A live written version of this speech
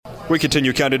We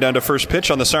continue counting down to first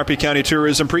pitch on the Sarpy County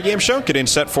Tourism Pregame Show, getting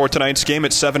set for tonight's game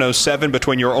at 7:07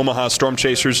 between your Omaha Storm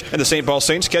Chasers and the St. Paul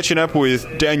Saints. Catching up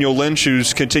with Daniel Lynch,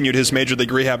 who's continued his Major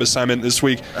League rehab assignment this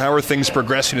week. How are things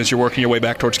progressing as you're working your way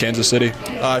back towards Kansas City?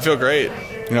 I feel great.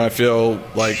 I feel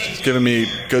like it's giving me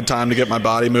good time to get my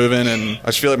body moving, and I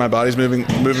just feel like my body's moving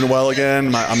well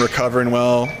again. I'm recovering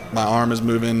well. My arm is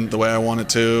moving the way I want it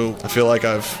to. I feel like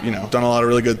I've, done a lot of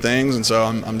really good things, and so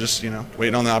I'm just,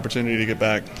 waiting on the opportunity to get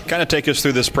back. Kind of take us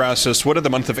through this process. What did the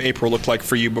month of April look like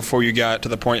for you before you got to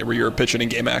the point where you were pitching in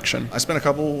game action? I spent a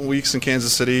couple weeks in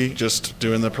Kansas City just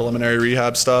doing the preliminary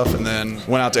rehab stuff, and then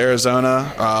went out to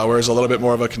Arizona, where it's a little bit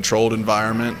more of a controlled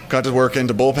environment. Got to work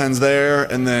into bullpens there,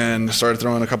 and then started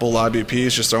throwing a couple of live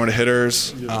BPs, just throwing to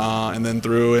hitters, and then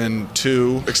threw in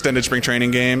 2 extended spring training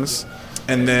games,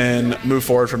 and then move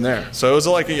forward from there. So it was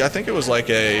I think it was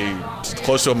a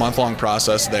close to a month-long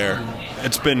process there.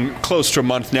 It's been close to a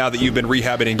month now that you've been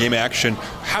rehabbing in game action.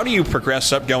 How do you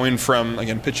progress up going from,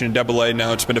 again, pitching in AA,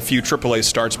 now it's been a few AAA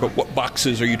starts, but what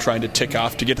boxes are you trying to tick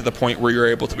off to get to the point where you're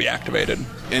able to be activated?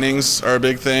 Innings are a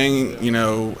big thing,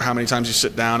 how many times you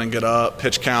sit down and get up,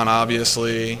 pitch count,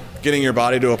 obviously, getting your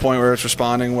body to a point where it's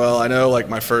responding well. I know,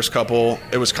 my first couple,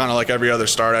 it was kind of like every other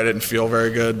start. I didn't feel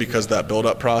very good because that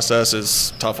build-up process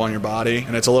is tough on your body,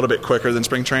 and it's a little bit quicker than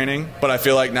spring training. But I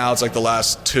feel like now it's the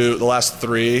last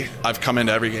 3, I've come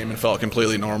into every game and felt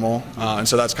completely normal. And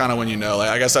so that's kind of when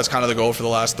I guess that's kind of the goal for the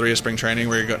last 3 of spring training,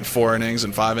 where you're getting 4 innings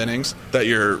and 5 innings, that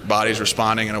your body's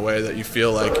responding in a way that you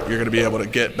feel like you're going to be able to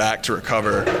get back to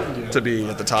recover to be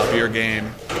at the top of your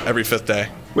game every 5th day.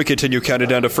 We continue counting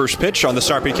down to first pitch on the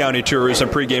Sarpy County Tourism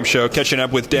Pregame Show, catching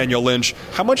up with Daniel Lynch.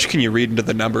 How much can you read into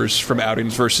the numbers from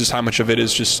outings versus how much of it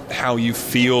is just how you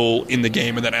feel in the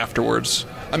game and then afterwards?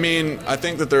 I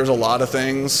think that there's a lot of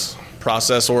things,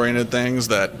 process-oriented things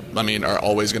that, are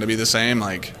always going to be the same,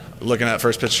 looking at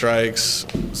first pitch strikes,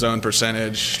 zone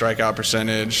percentage, strikeout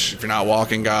percentage, if you're not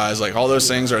walking guys, all those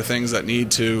things are things that need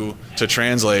to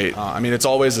translate. It's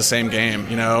always the same game,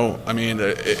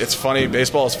 it's funny.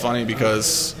 Baseball is funny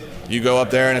because you go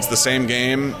up there and it's the same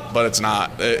game, but it's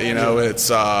not.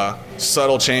 It's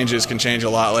subtle changes can change a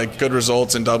lot. Good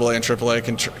results in AA and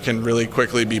AAA can really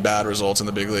quickly be bad results in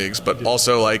the big leagues, but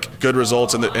also good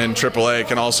results in AAA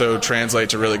can also translate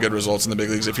to really good results in the big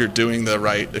leagues if you're doing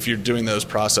those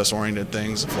process-oriented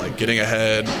things of getting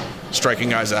ahead, striking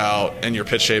guys out, and your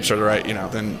pitch shapes are the right,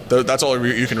 then that's all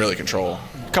you can really control.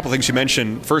 A couple things you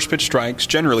mentioned, first pitch strikes,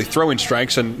 generally throwing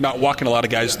strikes and not walking a lot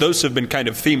of guys. Those have been kind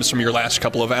of themes from your last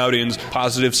couple of outings,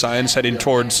 positive signs heading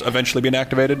towards eventually being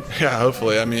activated? Yeah,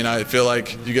 hopefully. I feel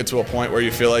like you get to a point where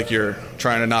you feel like you're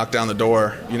trying to knock down the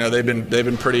door. They've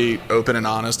been pretty open and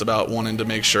honest about wanting to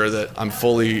make sure that I'm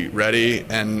fully ready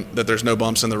and that there's no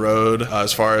bumps in the road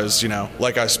as far as,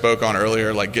 like I spoke on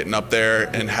earlier, getting up there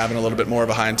and having a little bit more of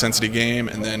a high-intensity game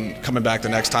and then coming back the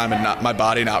next time and my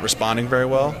body not responding very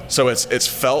well. So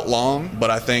it's felt long, but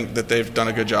I think that they've done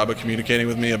a good job of communicating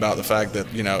with me about the fact that,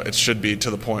 it should be to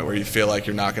the point where you feel like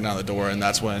you're knocking down the door, and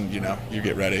that's when, you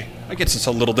get ready. I guess it's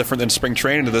a little different than spring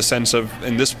training to the sense of,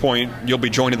 in this point, you'll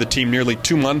be joining the team nearly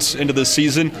 2 months into the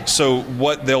season, so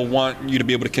what they'll want you to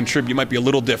be able to contribute might be a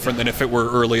little different than if it were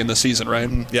early in the season, right?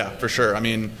 Yeah, for sure.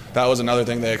 That was another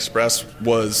thing they expressed,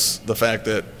 was the fact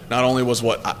that not only was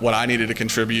what I needed to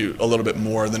contribute a little bit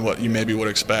more than what you maybe would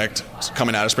expect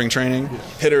coming out of spring training.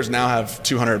 Hitters now have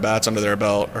 200 at-bats under their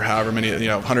belt, or however many,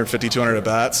 150, 200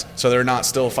 at-bats. So they're not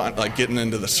still getting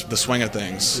into the swing of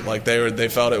things. They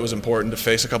felt it was important to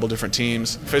face a couple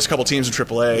teams in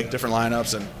AAA, different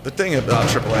lineups. And the thing about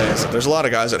AAA is that there's a lot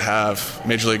of guys that have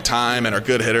major league time and are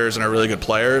good hitters and are really good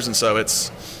players. And so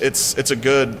it's a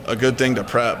good thing to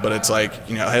prep, but it's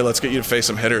hey, let's get you to face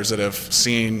some hitters that have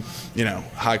seen,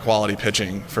 high quality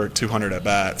pitching for 200 at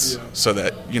bats, so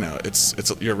that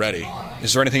you're ready.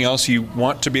 Is there anything else you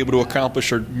want to be able to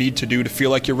accomplish or need to do to feel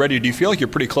like you're ready? Do you feel like you're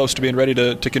pretty close to being ready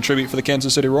to contribute for the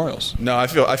Kansas City Royals? No, I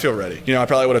feel ready. I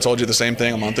probably would have told you the same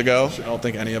thing a month ago. I don't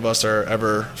think any of us are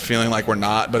ever feeling like we're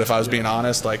not. But if I was being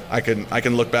honest, I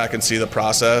can look back and see the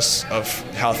process of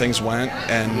how things went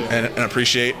and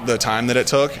appreciate the time that it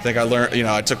took. I think I learned.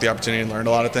 I took the opportunity and learned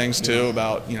a lot of things too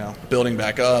about building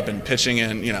back up and pitching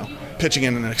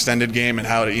in an extended game and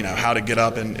how to get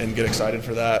up and get excited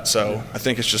for that. So I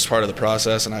think it's just part of the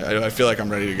process, and I feel like I'm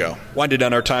ready to go. Winded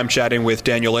down our time chatting with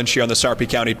Daniel Lynch here on the Sarpy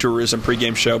County Tourism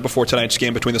Pregame Show before tonight's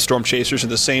game between the Storm Chasers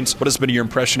and the Saints. What has been your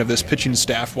impression of this pitching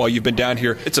staff while you've been down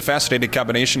here? It's a fascinating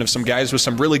combination of some guys with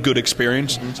some really good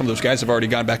experience. Some of those guys have already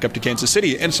gone back up to Kansas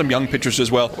City, and some young pitchers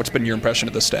as well. What's been your impression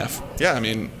of the staff? Yeah,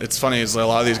 it's funny. Is a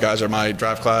lot of these guys are my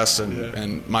draft class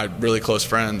and my really close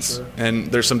friends. And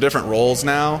there's some different roles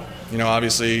now.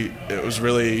 Obviously it was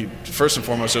really, first and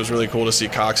foremost, it was really cool to see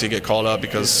Coxie get called up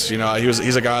because,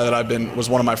 he's a guy that was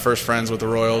one of my first friends with the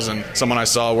Royals and someone I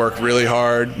saw work really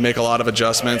hard, make a lot of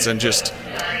adjustments, and just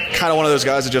kind of one of those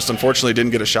guys that just unfortunately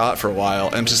didn't get a shot for a while.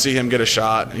 And to see him get a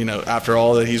shot, after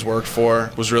all that he's worked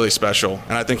for was really special.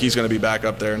 And I think he's going to be back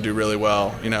up there and do really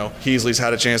well. Heasley's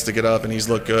had a chance to get up and he's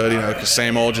looked good,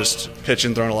 same old, just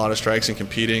pitching, throwing a lot of strikes and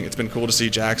competing. It's been cool to see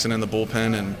Jackson in the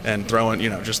bullpen and throwing,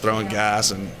 just throwing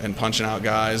gas and punching out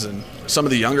guys. And some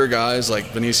of the younger guys like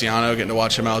Veneciano, getting to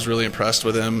watch him, I was really impressed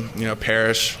with him.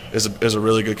 Parrish is a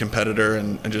really good competitor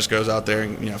and just goes out there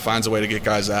and finds a way to get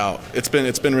guys out. It's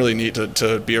been really neat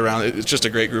to be around. It's just a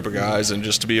great group of guys, and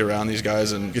just to be around these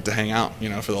guys and get to hang out,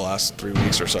 for the last 3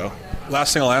 weeks or so.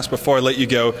 Last thing I'll ask before I let you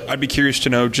go, I'd be curious to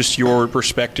know just your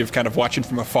perspective, kind of watching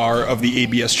from afar, of the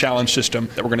ABS challenge system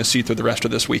that we're going to see through the rest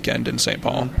of this weekend in St.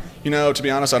 Paul. To be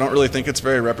honest, I don't really think it's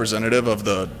very representative of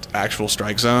the actual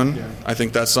strike zone. Yeah. I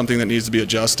think that's something that needs to be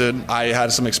adjusted. I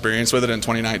had some experience with it in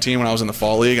 2019 when I was in the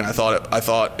fall league, and I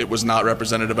thought it was not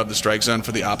representative of the strike zone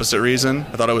for the opposite reason.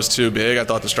 I thought it was too big. I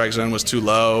thought the strike zone was too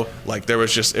low. Like it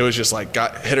was just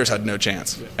hitters had no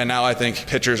chance. Yeah. And now I think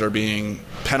pitchers are being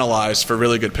penalized for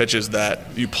really good pitches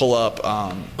that you pull up,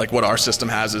 like what our system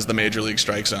has is the major league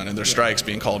strike zone, and their strikes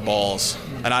being called balls.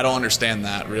 And I don't understand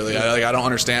that, really. I don't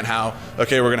understand how,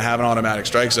 okay, we're going to have an automatic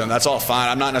strike zone. That's all fine.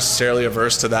 I'm not necessarily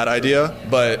averse to that idea,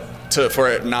 but for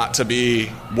it not to be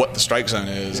what the strike zone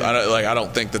is, I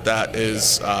don't think that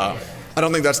is. I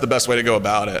don't think that's the best way to go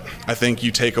about it. I think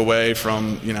you take away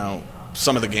from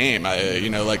some of the game.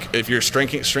 If you're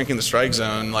shrinking the strike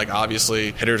zone,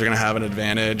 obviously hitters are going to have an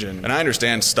advantage, and I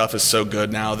understand stuff is so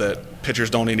good now that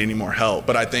pitchers don't need any more help,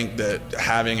 but I think that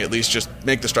having at least just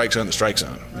make the strike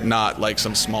zone, not like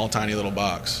some small tiny little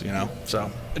box,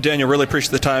 so. Daniel, really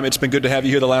appreciate the time. It's been good to have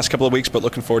you here the last couple of weeks, but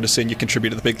looking forward to seeing you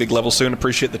contribute to the big league level soon.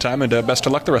 Appreciate the time, and best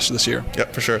of luck the rest of this year.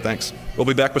 Yep, for sure. Thanks. We'll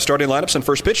be back with starting lineups and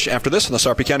first pitch after this on the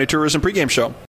Sarpy County Tourism Pregame Show.